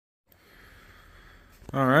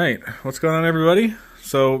All right, what's going on, everybody?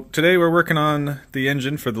 So today we're working on the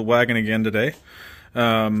engine for the Wagon again today.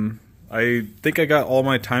 I think I got all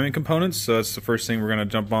my timing components, so that's the first thing we're going to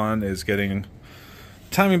jump on, is getting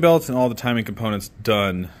timing belts and all the timing components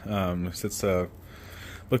done. It's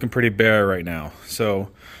looking pretty bare right now. So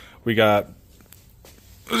we got,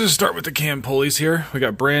 let's just start with the cam pulleys here. We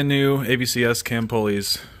got brand new ABCS cam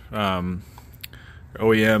pulleys,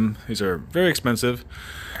 OEM. These are very expensive.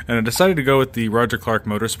 And I decided to go with the Roger Clark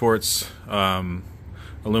Motorsports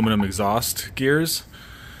aluminum exhaust gears,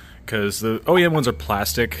 because the OEM ones are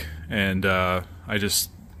plastic, and I just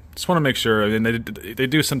want to make sure. I mean, they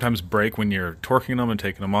do sometimes break when you're torquing them and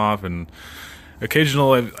taking them off, and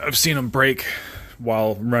occasionally I've seen them break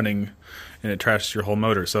while running, and it trashes your whole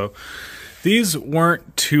motor. So these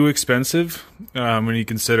weren't too expensive when you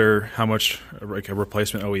consider how much like a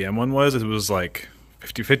replacement OEM one was. It was like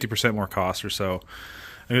 50% more cost or so.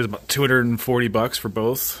 I think it was about $240 for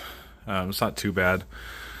both. It's not too bad.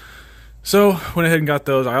 So went ahead and got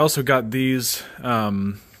those. I also got these.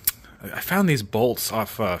 I found these bolts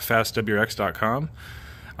off fastwrx.com.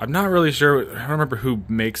 I'm not really sure. I don't remember who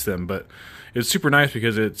makes them, but it's super nice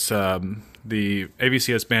because it's the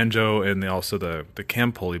ABCS banjo and also the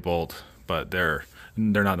cam pulley bolt, but they're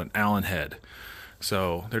not an Allen head.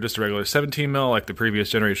 So they're just a regular 17 mil like the previous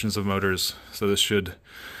generations of motors. So this should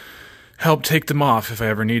help take them off if I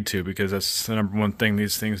ever need to, because that's the number one thing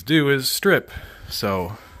these things do, is strip.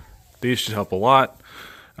 So these should help a lot.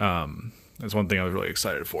 That's one thing I was really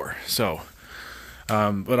excited for. So,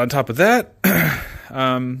 but on top of that,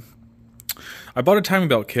 I bought a timing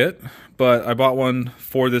belt kit, but I bought one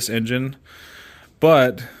for this engine.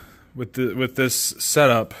 But with this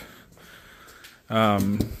setup,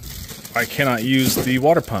 I cannot use the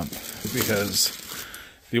water pump, because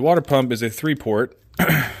the water pump is a 3-port.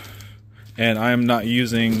 And I'm not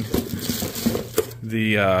using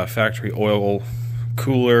the factory oil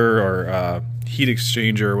cooler or heat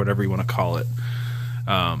exchanger, or whatever you want to call it.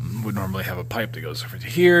 Would normally have a pipe that goes over to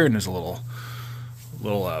here, and there's a little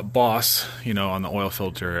boss, on the oil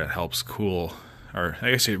filter. It helps cool, or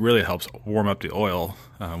I guess it really helps warm up the oil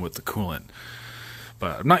with the coolant.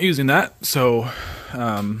 But I'm not using that, so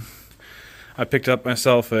I picked up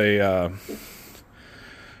myself a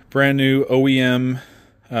brand new OEM.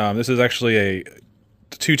 This is actually a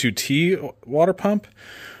 22T water pump,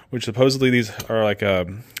 which supposedly these are like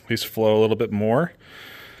these flow a little bit more.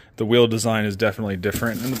 The wheel design is definitely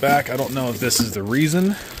different in the back. I don't know if this is the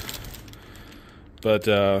reason, but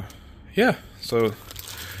yeah. So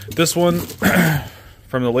this one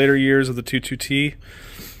from the later years of the 22T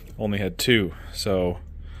only had 2. So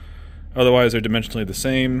otherwise they're dimensionally the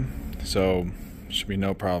same. So should be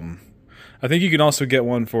no problem. I think you can also get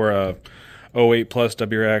one for a 08 plus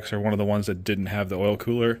WRX, or one of the ones that didn't have the oil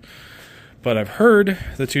cooler. But I've heard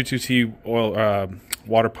the 22T oil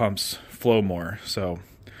water pumps flow more. So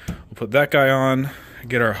we'll put that guy on,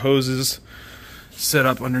 get our hoses set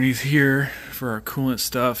up underneath here for our coolant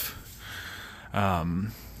stuff.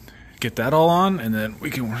 Get that all on, and then we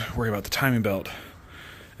can worry about the timing belt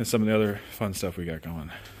and some of the other fun stuff we got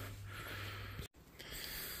going.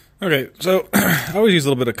 Okay, so I always use a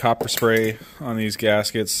little bit of copper spray on these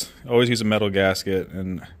gaskets. I always use a metal gasket,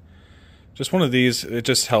 and just one of these, it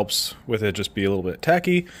just helps with it just be a little bit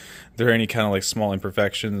tacky. If there are any kind of like small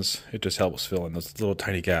imperfections, it just helps fill in those little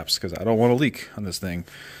tiny gaps, because I don't want to leak on this thing.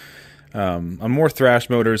 On more thrash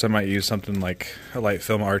motors, I might use something like a light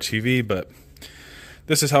film RTV, but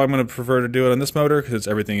this is how I'm going to prefer to do it on this motor, because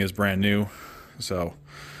everything is brand new. So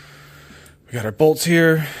we got our bolts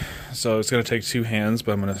here. So it's going to take 2 hands,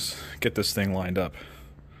 but I'm going to get this thing lined up.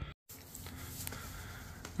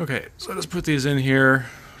 Okay, so let's put these in here.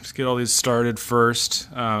 Just get all these started first.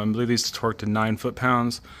 I believe these torque to 9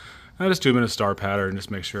 foot-pounds. I just do them in a star pattern, just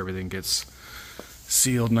make sure everything gets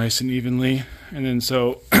sealed nice and evenly. And then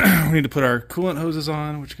so we need to put our coolant hoses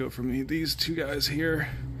on, which go from these 2 guys here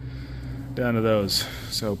down to those.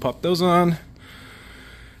 So pop those on.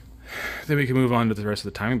 Then we can move on to the rest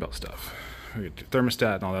of the timing belt stuff. We get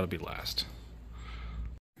thermostat and all that'll be last.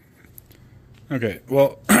 Okay,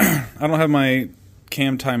 well, I don't have my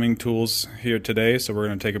cam timing tools here today, so we're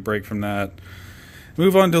going to take a break from that.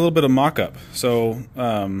 Move on to a little bit of mock-up. So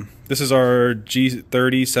this is our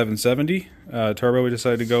G30-770 turbo we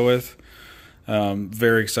decided to go with.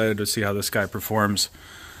 Very excited to see how this guy performs.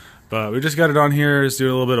 But we just got it on here, just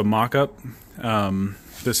doing a little bit of mock-up.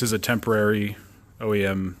 This is a temporary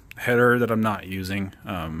OEM header that I'm not using.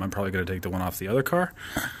 I'm probably going to take the one off the other car,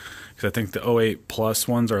 because I think the 08 plus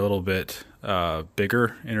ones are a little bit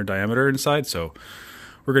bigger inner diameter inside, so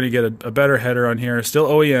we're going to get a better header on here. Still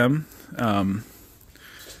OEM.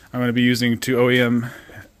 I'm going to be using 2 OEM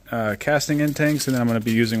casting end tanks, and then I'm going to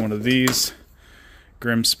be using one of these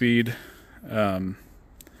Grim Speed connector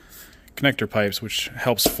pipes, which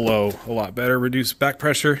helps flow a lot better, reduce back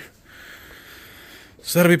pressure.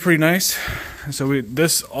 So that'll be pretty nice. So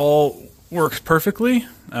this all works perfectly.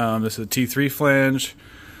 This is a T3 flange,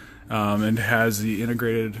 and has the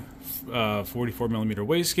integrated 44mm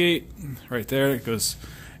wastegate right there. It goes,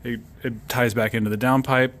 it ties back into the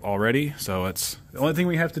downpipe already. So it's the only thing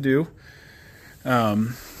we have to do.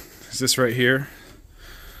 Is this right here.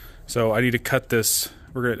 So I need to cut this.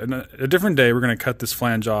 We're gonna a different day. We're gonna cut this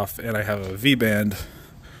flange off, and I have a V-band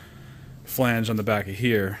flange on the back of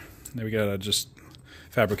here. Then we gotta just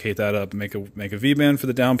fabricate that up, make a V-band for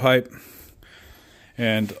the downpipe,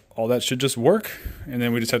 and all that should just work. And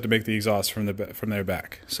then we just have to make the exhaust from their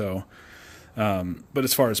back. So, but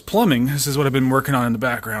as far as plumbing, this is what I've been working on in the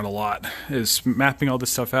background a lot. Is mapping all this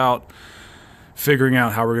stuff out, figuring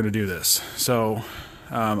out how we're gonna do this. So,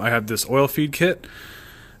 I have this oil feed kit.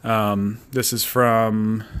 This is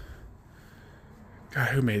from, God,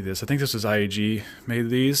 who made this? I think this was IAG made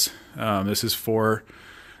these. This is for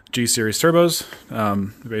G series turbos.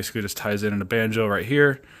 It basically just ties in a banjo right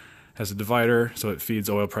here, has a divider, so it feeds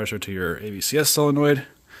oil pressure to your AVCS solenoid,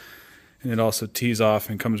 and it also tees off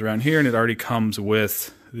and comes around here, and it already comes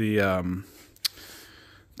with the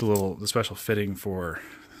special fitting for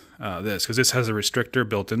this, because this has a restrictor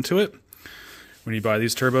built into it. When you buy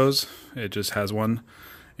these turbos, it just has one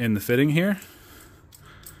in the fitting here.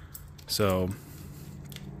 So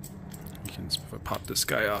you can, if I pop this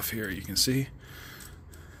guy off here, you can see.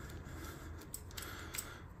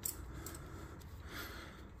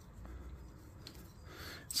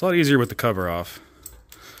 It's a lot easier with the cover off.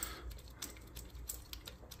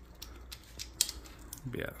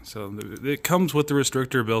 Yeah, so it comes with the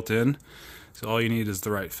restrictor built in, so all you need is the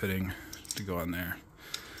right fitting to go on there.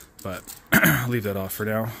 But I'll leave that off for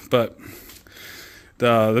now. But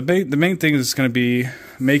the main thing is going to be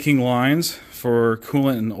making lines for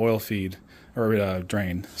coolant and oil feed, or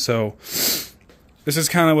drain. So this is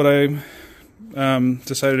kind of what I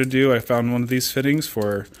decided to do. I found one of these fittings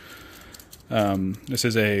for, this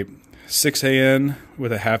is a 6AN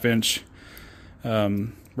with a 1/2 inch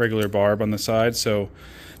regular barb on the side. So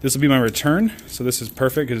this will be my return. So this is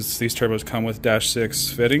perfect because these turbos come with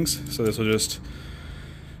 -6 fittings. So this will just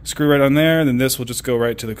screw right on there, and then this will just go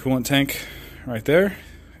right to the coolant tank right there.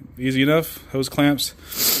 Easy enough, hose clamps.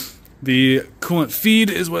 The coolant feed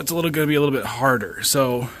is what's going to be a little bit harder.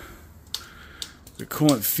 So the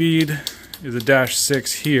coolant feed is a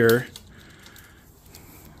 -6 here,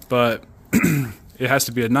 but it has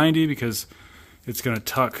to be a 90 because it's going to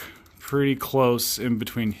tuck pretty close in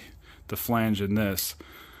between the flange and this.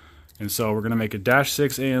 And so we're going to make a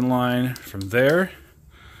 -6 AN line from there.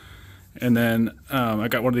 And then I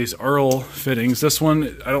got one of these Earl fittings. This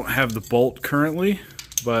one, I don't have the bolt currently,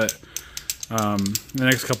 but in the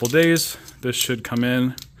next couple days, this should come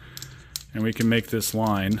in and we can make this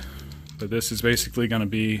line. But this is basically going to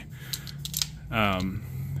be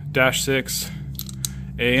 -6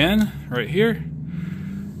 AN right here.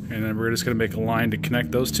 And then we're just going to make a line to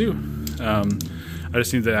connect those two. I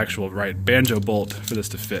just need the actual right banjo bolt for this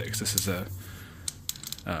to fit, because this is a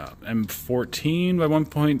M14 by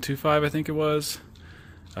 1.25, I think it was.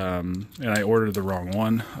 And I ordered the wrong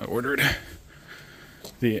one. I ordered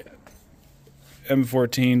the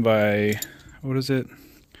M14 by, what is it?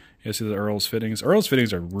 Yes, the Earl's fittings. Earl's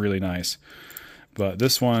fittings are really nice. But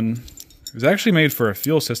this one is actually made for a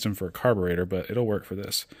fuel system for a carburetor, but it'll work for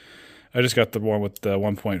this. I just got the one with the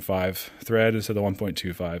 1.5 thread instead of the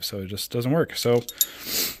 1.25, so it just doesn't work. So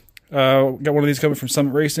got one of these coming from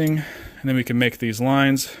Summit Racing, and then we can make these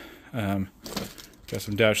lines. Got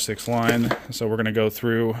some -6 line, so we're going to go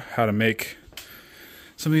through how to make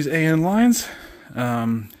some of these AN lines.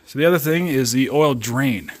 So the other thing is the oil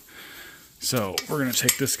drain. So we're going to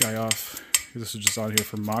take this guy off. This is just on here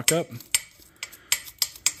for mock-up.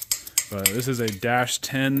 But this is a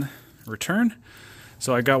 -10 return.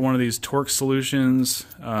 So I got one of these Torque Solutions,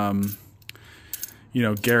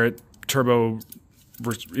 Garrett Turbo,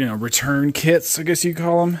 return kits, I guess you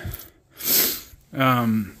call them.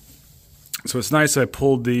 So it's nice. I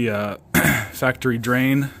pulled the factory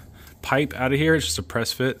drain pipe out of here. It's just a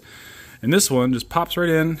press fit. And this one just pops right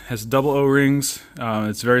in, has double O-rings.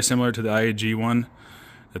 It's very similar to the IAG one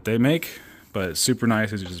that they make, but it's super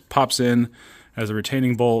nice. It just pops in, has a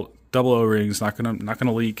retaining bolt, double O-rings, not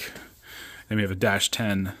gonna leak. And we have a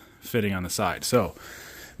 -10 fitting on the side. So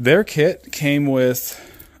their kit came with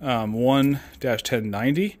one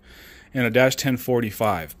 -1090 and a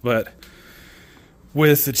 -1045, but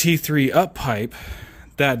with the T3 up pipe,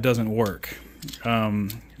 that doesn't work.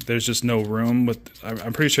 there's just no room with.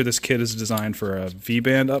 I'm pretty sure this kit is designed for a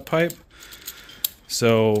V-band up pipe.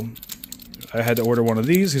 So I had to order one of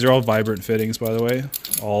these. These are all vibrant fittings, by the way.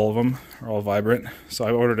 All of them are all vibrant. So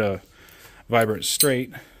I ordered a vibrant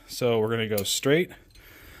straight. So we're going to go straight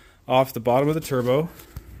off the bottom of the turbo.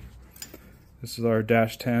 This is our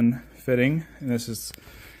dash 10 fitting, and this is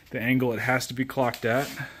the angle it has to be clocked at.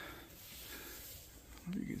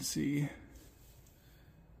 You can see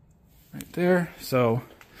right there. So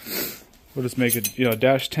we'll just make it,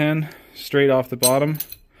 dash 10 straight off the bottom,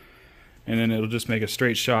 and then it'll just make a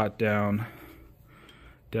straight shot down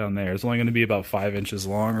there. It's only going to be about 5 inches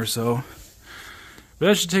long or so. But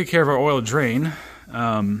that should take care of our oil drain.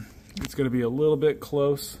 It's going to be a little bit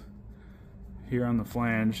close here on the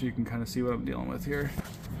flange. You can kind of see what I'm dealing with here.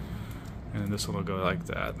 And this one will go like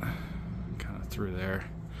that, kind of through there.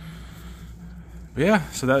 But yeah,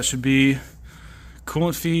 so that should be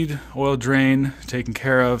coolant feed, oil drain taken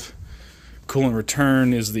care of. Coolant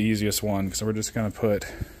return is the easiest one, so we're just going to put...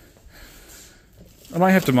 I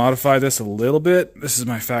might have to modify this a little bit. This is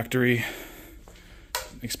my factory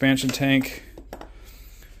expansion tank.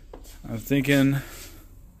 I'm thinking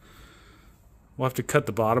we'll have to cut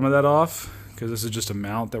the bottom of that off, because this is just a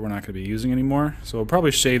mount that we're not going to be using anymore. So we'll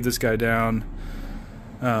probably shave this guy down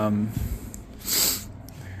and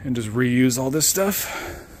just reuse all this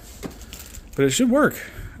stuff. But it should work.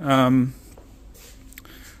 We're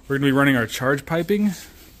going to be running our charge piping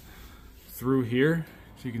through here.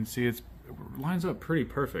 So you can see it lines up pretty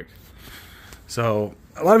perfect. So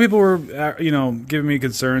a lot of people were, giving me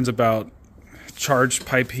concerns about charge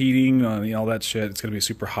pipe heating, all that shit. It's going to be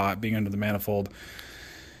super hot being under the manifold.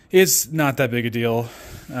 It's not that big a deal.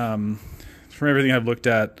 From everything I've looked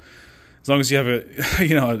at, as long as you have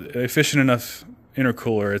an efficient enough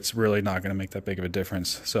intercooler, it's really not going to make that big of a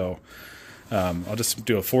difference. So I'll just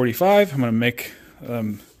do a 45. I'm going to make a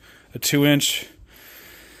 2-inch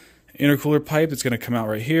intercooler pipe that's going to come out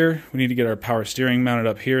right here. We need to get our power steering mounted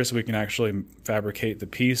up here so we can actually fabricate the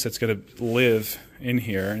piece that's going to live in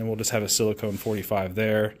here, and we'll just have a silicone 45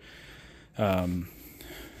 there.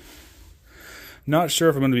 Not sure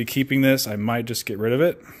if I'm going to be keeping this. I might just get rid of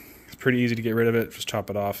it. It's pretty easy to get rid of it. Just chop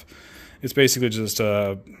it off. It's basically just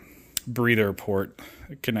a breather port.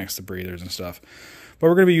 It connects the breathers and stuff. But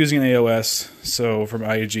we're going to be using an AOS from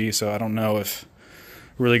IAG, so I don't know if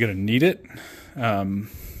we're really going to need it. But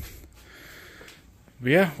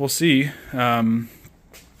yeah, we'll see. So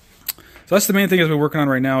that's the main thing I've been working on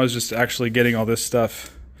right now, is just actually getting all this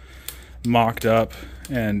stuff mocked up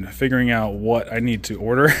and figuring out what I need to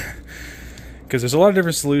order. Because there's a lot of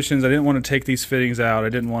different solutions. I didn't want to take these fittings out.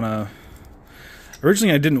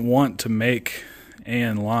 Originally I didn't want to make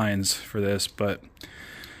AN lines for this, but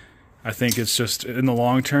I think it's just in the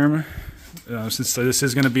long term, since this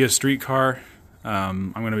is going to be a street car,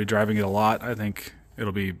 I'm going to be driving it a lot. I think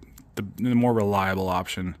it'll be the more reliable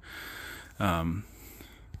option. And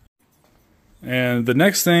the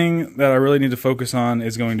next thing that I really need to focus on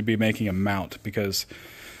is going to be making a mount, because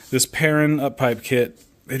this Perrin up pipe kit,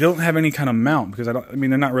 they don't have any kind of mount, because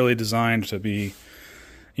they're not really designed to be,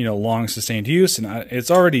 long sustained use, and it's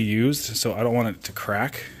already used, so I don't want it to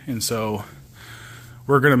crack. And so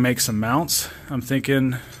we're going to make some mounts. I'm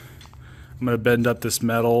thinking I'm going to bend up this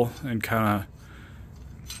metal and kind of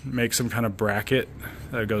make some kind of bracket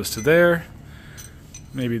that goes to there.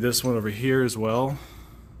 Maybe this one over here as well.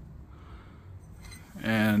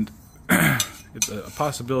 And it's a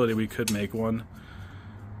possibility we could make one.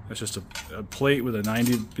 It's just a plate with a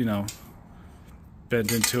 90,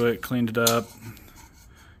 bent into it, cleaned it up,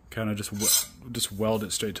 kind of just weld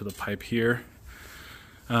it straight to the pipe here.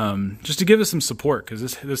 Just to give us some support,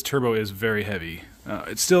 because this turbo is very heavy.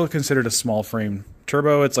 It's still considered a small frame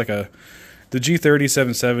turbo. It's like the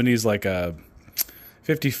G30-770 is like a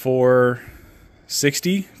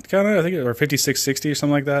 5460 kind of, I think, or 5660 or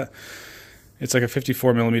something like that. It's like a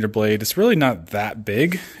 54 millimeter blade. It's really not that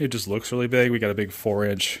big. It just looks really big. We got a big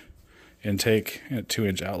 4-inch intake and a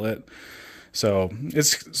 2-inch outlet. So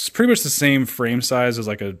it's pretty much the same frame size as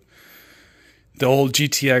like the old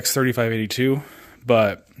GTX 3582,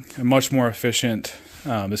 but a much more efficient.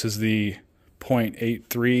 This is the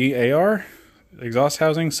 0.83 AR exhaust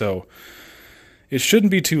housing, so it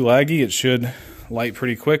shouldn't be too laggy. It should light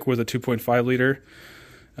pretty quick with a 2.5 liter.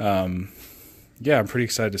 Yeah, I'm pretty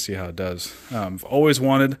excited to see how it does. I've always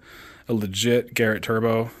wanted a legit Garrett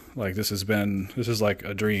turbo. Like this is like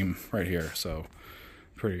a dream right here. So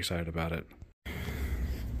pretty excited about it.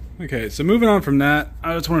 Okay, so moving on from that,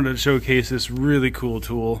 I just wanted to showcase this really cool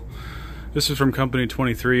tool. This is from Company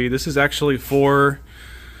 23. This is actually for,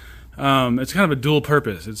 it's kind of a dual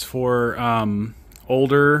purpose. It's for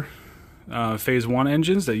older phase 1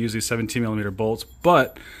 engines that use these 17mm bolts,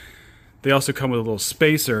 but they also come with a little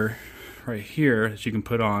spacer right here that you can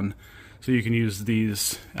put on, so you can use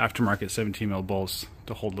these aftermarket 17mm bolts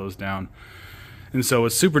to hold those down. And so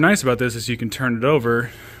what's super nice about this is you can turn it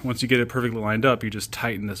over. Once you get it perfectly lined up, you just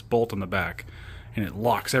tighten this bolt on the back and it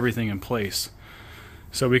locks everything in place.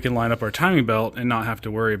 So we can line up our timing belt and not have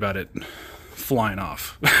to worry about it flying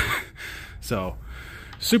off. So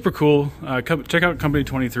super cool. Check out Company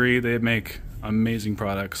 23. They make amazing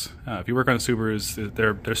products. If you work on Subarus,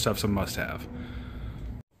 their stuff's a must-have.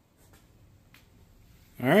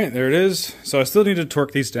 All right, there it is. So I still need to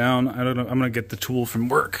torque these down. I don't know. I'm going to get the tool from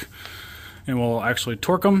work, and we'll actually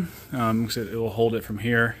torque them. It will hold it from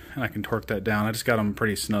here, and I can torque that down. I just got them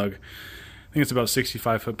pretty snug. I think it's about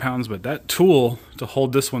 65 foot-pounds, but that tool to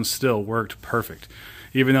hold this one still worked perfect.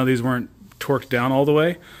 Even though these weren't torqued down all the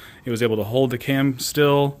way, it was able to hold the cam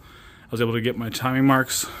still. I was able to get my timing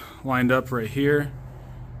marks lined up right here.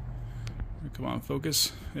 Come on,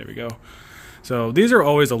 focus. There we go. So these are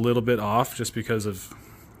always a little bit off just because of,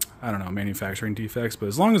 I don't know, manufacturing defects, but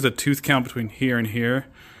as long as the tooth count between here and here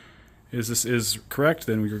is correct,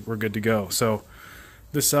 then we're good to go. So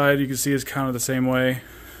this side you can see is kind of the same way.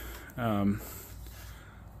 All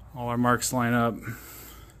our marks line up,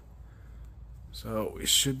 so we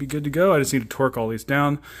should be good to go. I just need to torque all these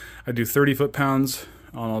down. I do 30 foot-pounds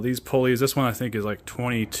on all these pulleys. This one I think is like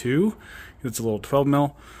 22. It's a little 12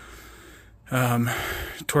 mil.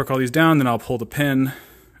 Torque all these down, then I'll pull the pin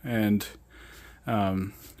and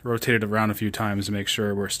rotate it around a few times to make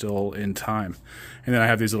sure we're still in time. And then I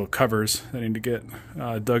have these little covers that I need to get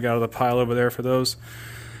dug out of the pile over there for those.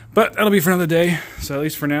 But that'll be for another day. So at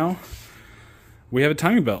least for now, we have a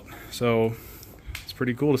timing belt. So it's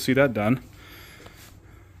pretty cool to see that done.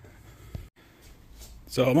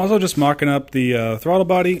 So I'm also just mocking up the throttle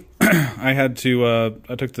body. I took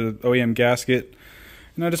the OEM gasket,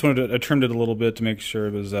 and I trimmed it a little bit to make sure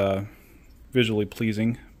it was visually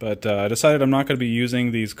pleasing. But I decided I'm not going to be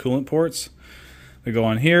using these coolant ports that go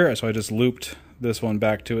on here, so I just looped this one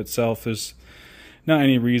back to itself. There's not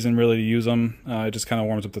any reason really to use them. It just kind of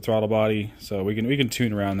warms up the throttle body, so we can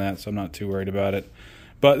tune around that, so I'm not too worried about it.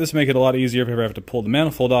 But this will make it a lot easier if I ever have to pull the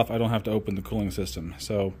manifold off. I don't have to open the cooling system.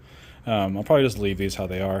 So I'll probably just leave these how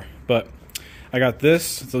they are. But I got this.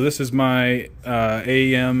 So this is my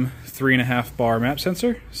AEM 3.5 bar map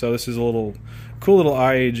sensor. So this is a cool little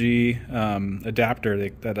IAG adapter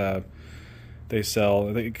that they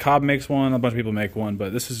sell. Cobb makes one, a bunch of people make one,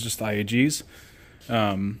 but this is just IAG's.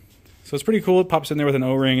 So it's pretty cool. It pops in there with an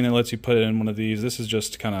O-ring and it lets you put it in one of these. This is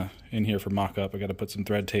just kind of in here for mock-up. I got to put some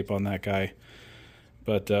thread tape on that guy.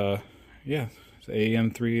 But yeah, it's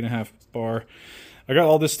AEM 3.5 bar. I got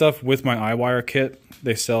all this stuff with my iWire kit.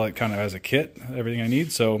 They sell it kind of as a kit, everything I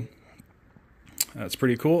need. So that's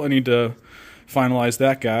pretty cool. I need to finalize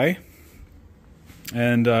that guy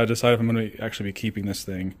and decide if I'm going to actually be keeping this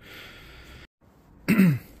thing.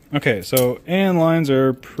 Okay, so AN lines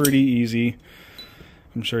are pretty easy.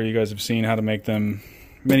 I'm sure you guys have seen how to make them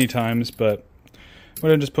many times, but I'm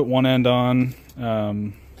going to just put one end on.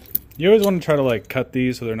 You always want to try to like cut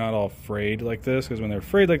these so they're not all frayed like this, because when they're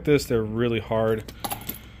frayed like this, they're really hard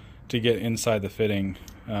to get inside the fitting.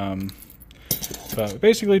 But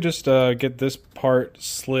basically just get this part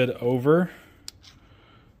slid over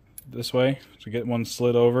this way. So get one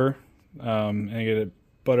slid over and get it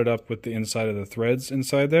butted up with the inside of the threads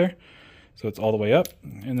inside there. So it's all the way up,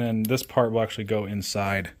 and then this part will actually go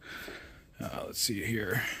inside. Let's see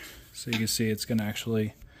here. So you can see it's going to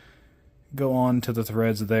actually go on to the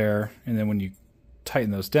threads there, and then when you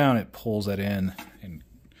tighten those down, it pulls that in and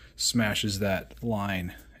smashes that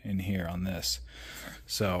line in here on this.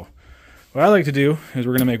 So what I like to do is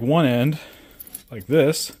we're going to make one end like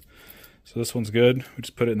this. So this one's good. We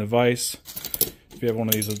just put it in the vise. If you have one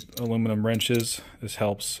of these aluminum wrenches, this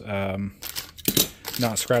helps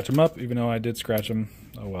not scratch them up, even though I did scratch them.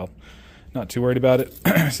 Oh well, not too worried about it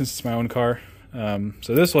since it's my own car.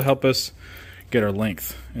 So this will help us get our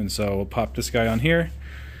length, and so we'll pop this guy on here,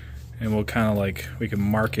 and we'll kind of we can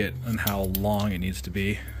mark it on how long it needs to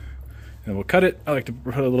be, and we'll cut it. I like to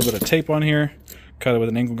put a little bit of tape on here, cut it with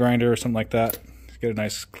an angle grinder or something like that to get a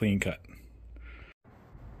nice clean cut.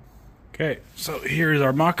 Okay, so here's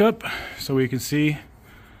our mock-up, so we can see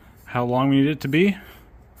how long we need it to be.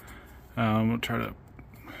 We'll try to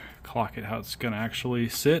clock it how it's going to actually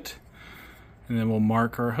sit, and then we'll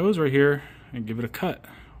mark our hose right here and give it a cut.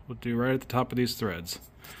 We'll do right at the top of these threads.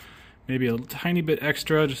 Maybe a tiny bit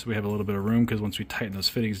extra, just so we have a little bit of room, because once we tighten those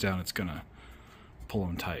fittings down, it's going to pull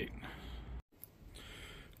them tight.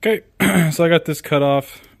 Okay, so I got this cut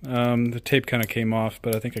off. The tape kind of came off,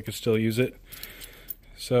 but I think I could still use it.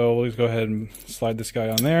 So let's go ahead and slide this guy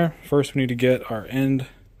on there. First we need to get our end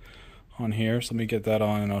on here, so let me get that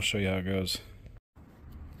on and I'll show you how it goes.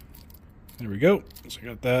 There we go. So I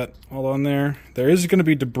got that all on there. There is going to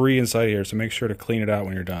be debris inside here, so make sure to clean it out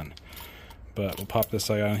when you're done. But we'll pop this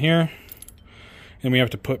guy on here. And we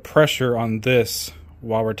have to put pressure on this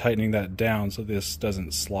while we're tightening that down so this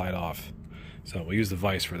doesn't slide off. So we'll use the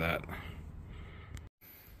vise for that.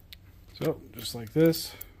 So just like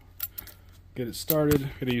this, get it started.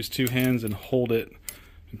 Gotta use two hands and hold it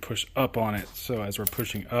and push up on it. So as we're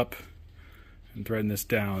pushing up and threading this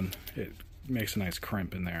down, it makes a nice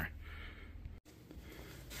crimp in there.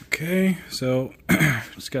 Okay, so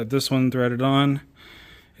just got this one threaded on.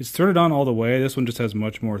 It's threaded on all the way. This one just has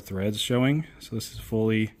much more threads showing. So this is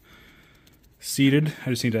fully seated. I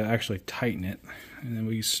just need to actually tighten it. And then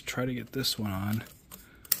we try to get this one on.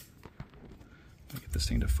 Get this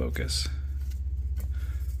thing to focus.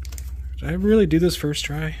 Did I really do this first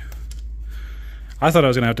try? I thought I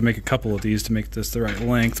was going to have to make a couple of these to make this the right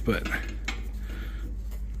length, but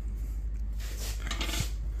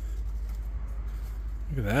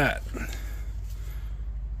look at that.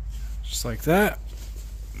 Just like that.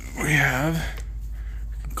 We have,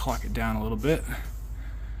 clock it down a little bit.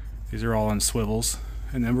 These are all on swivels.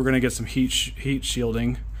 And then we're going to get some heat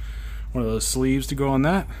shielding. One of those sleeves to go on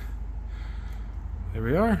that. There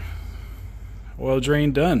we are. Oil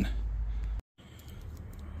drain done.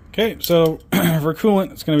 Okay, so for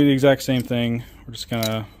coolant, it's going to be the exact same thing. We're just going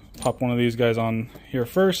to pop one of these guys on here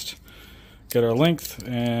first, get our length,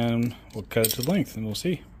 and we'll cut it to length, and we'll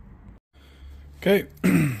see. Okay,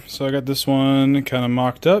 so I got this one kind of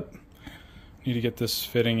mocked up. Need to get this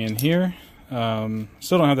fitting in here.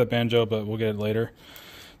 Still don't have that banjo, but we'll get it later.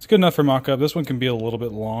 It's good enough for mock-up. This one can be a little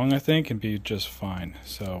bit long, I think, and be just fine.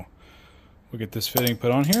 So we'll get this fitting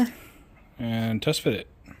put on here and test fit it.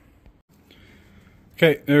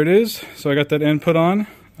 Okay, there it is. So I got that end put on.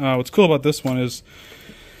 What's cool about this one is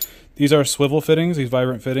these are swivel fittings, these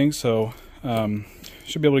vibrant fittings, so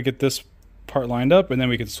should be able to get this part lined up, and then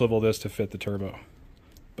we can swivel this to fit the turbo.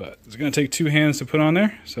 But it's going to take two hands to put on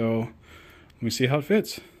there, so let me see how it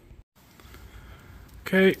fits.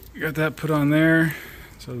 Okay, got that put on there.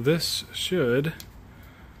 So this should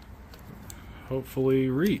hopefully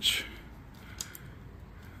reach.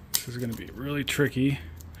 This is going to be really tricky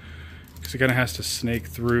because it kind of has to snake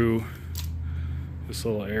through this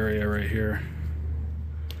little area right here.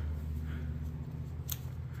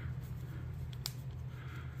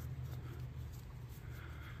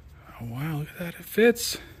 Oh wow, look at that, it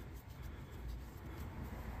fits.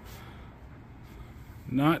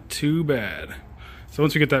 Not too bad. So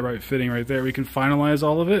once we get that right fitting right there, we can finalize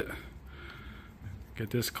all of it.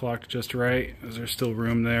 Get this clocked just right. Is there still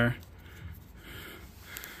room there?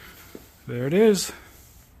 There it is.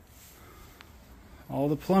 All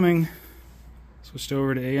the plumbing switched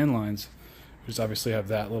over to AN lines. We just obviously have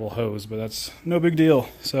that little hose, but that's no big deal.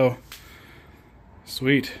 So,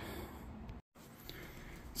 sweet.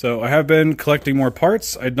 So I have been collecting more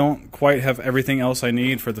parts. I don't quite have everything else I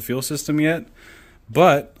need for the fuel system yet,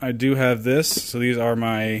 but I do have this. So these are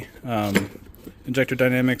my Injector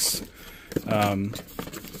Dynamics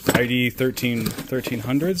ID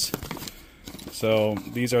 1300s. So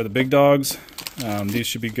these are the big dogs. These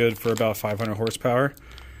should be good for about 500 horsepower.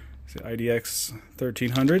 The IDX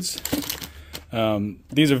 1300s.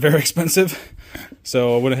 These are very expensive,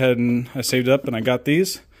 so I went ahead and I saved up and I got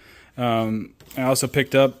these. I also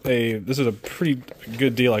picked up this is a pretty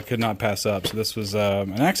good deal I could not pass up. So this was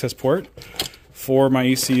an access port for my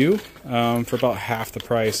ECU for about half the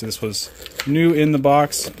price. This was new in the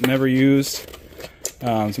box, never used.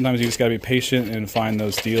 Sometimes you just gotta be patient and find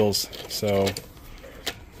those deals. So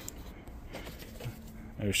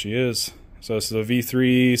there she is. So this is a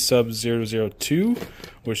V3 sub 002,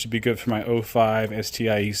 which should be good for my 05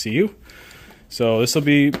 STI ECU. So this will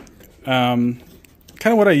be kind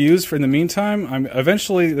of what I use for in the meantime.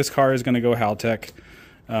 Eventually this car is going to go Haltech.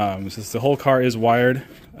 Since the whole car is wired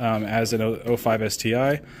as an 05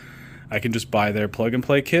 STI, I can just buy their plug and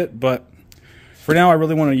play kit. But for now, I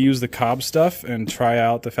really want to use the Cobb stuff and try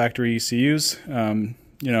out the factory ECUs. You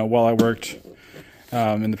know, while I worked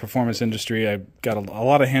in the performance industry, I got a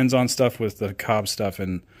lot of hands-on stuff with the Cobb stuff,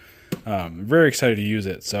 and I'm very excited to use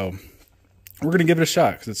it. So we're going to give it a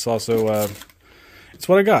shot because it's also it's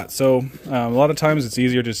what I got. So a lot of times it's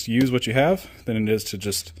easier to just use what you have than it is to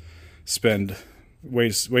just spend way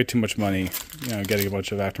too much money, you know, getting a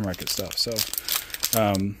bunch of aftermarket stuff. So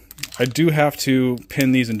I do have to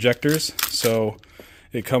pin these injectors, so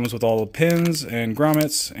it comes with all the pins and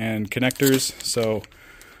grommets and connectors. So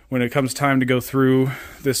when it comes time to go through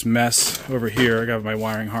this mess over here, I got my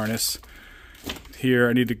wiring harness here.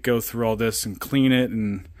 I need to go through all this and clean it,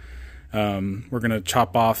 and we're going to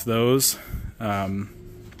chop off those.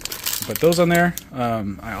 Put those on there.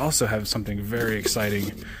 I also have something very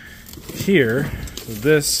exciting here. So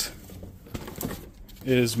this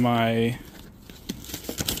is my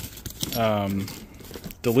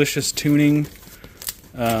delicious tuning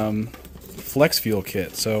flex fuel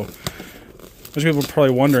kit. So most people are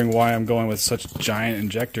probably wondering why I'm going with such giant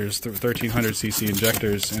injectors, 1300cc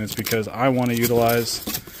injectors, and it's because I want to utilize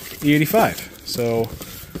E85. So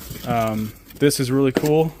this is really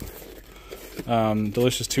cool.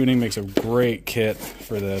 Delicious Tuning makes a great kit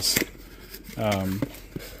for this.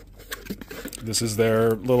 This is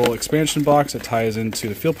their little expansion box that ties into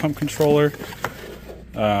the fuel pump controller.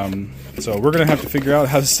 So we're going to have to figure out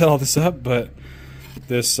how to set all this up, but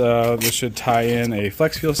this should tie in a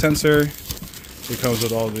flex fuel sensor. It comes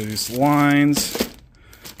with all these lines,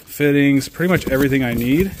 fittings, pretty much everything I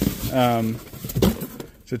need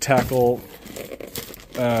to tackle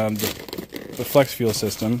the flex fuel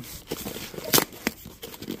system.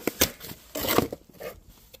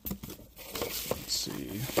 Let's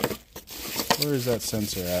see, where is that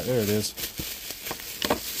sensor at? There it is.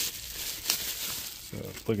 So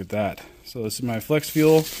look at that. So this is my flex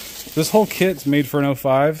fuel. This whole kit's made for an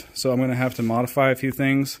 05, so I'm going to have to modify a few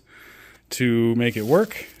things to make it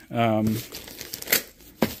work. But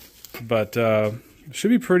it should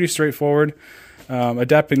be pretty straightforward.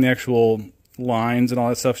 Adapting the actual lines and all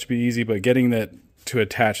that stuff should be easy, but getting that to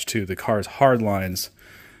attach to the car's hard lines,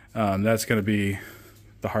 that's going to be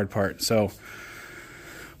the hard part. So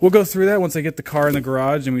we'll go through that once I get the car in the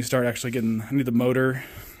garage and we start actually getting, I need the motor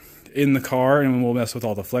in the car, and we'll mess with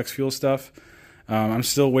all the flex fuel stuff. I'm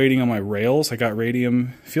still waiting on my rails. I got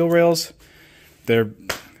radium fuel rails. They're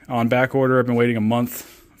on back order. I've been waiting a month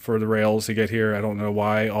for the rails to get here. I don't know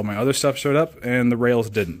why all my other stuff showed up and the rails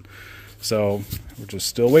didn't. So we're just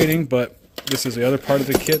still waiting, but this is the other part of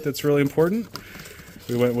the kit that's really important.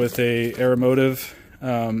 We went with a Aeromotive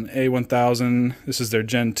A1000. This is their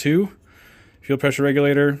Gen 2 fuel pressure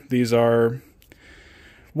regulator. These are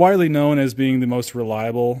widely known as being the most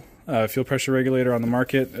reliable fuel pressure regulator on the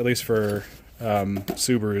market, at least for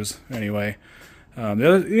Subarus anyway. The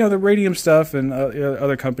other, the radium stuff and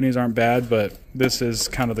other companies aren't bad, but this is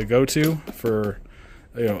kind of the go-to for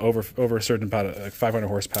over a certain about like 500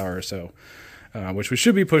 horsepower or so, which we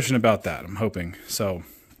should be pushing about that. I'm hoping. So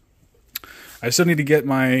I still need to get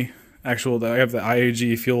my actual. I have the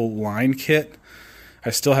IAG fuel line kit.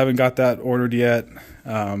 I still haven't got that ordered yet.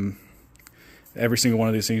 Every single one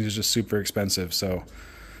of these things is just super expensive, so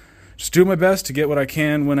just doing my best to get what I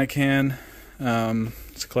can when I can.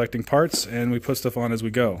 It's collecting parts, and we put stuff on as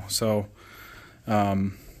we go. So,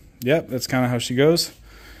 that's kind of how she goes.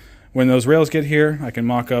 When those rails get here, I can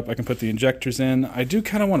mock up, I can put the injectors in. I do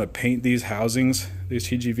kind of want to paint these housings, these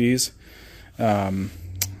TGVs.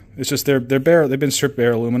 It's just they've been stripped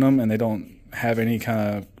bare aluminum, and they don't have any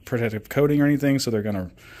kind of protective coating or anything, so they're going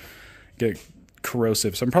to get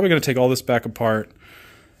corrosive. So I'm probably going to take all this back apart,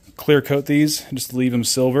 clear coat these, and just leave them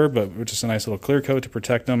silver, but with just a nice little clear coat to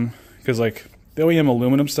protect them. Because like the OEM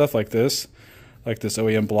aluminum stuff like this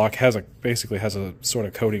OEM block basically has a sort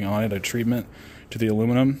of coating on it, a treatment to the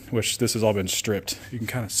aluminum, which this has all been stripped. You can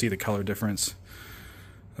kind of see the color difference.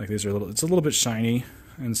 Like these are it's a little bit shiny,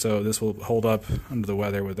 and so this will hold up under the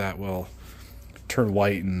weather. With that will turn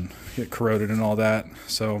white and get corroded and all that.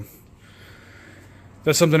 So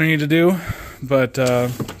that's something I need to do, but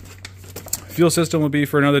fuel system will be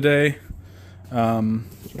for another day. I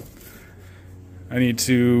need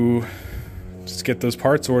to just get those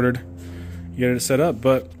parts ordered, get it set up,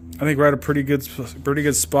 but I think we're at a pretty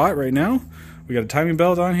good spot right now. We got a timing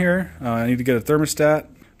belt on here. I need to get a thermostat,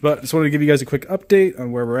 but I just wanted to give you guys a quick update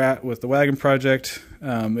on where we're at with the Wagon project.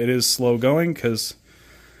 It is slow going because,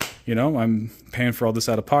 I'm paying for all this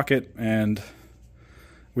out of pocket, and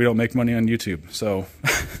we don't make money on YouTube. So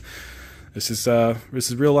this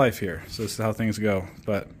is real life here. So this is how things go.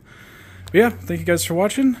 But yeah, thank you guys for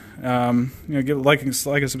watching. Give a like and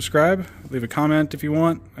subscribe. Leave a comment if you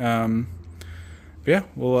want.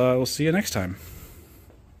 We'll see you next time.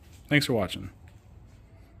 Thanks for watching.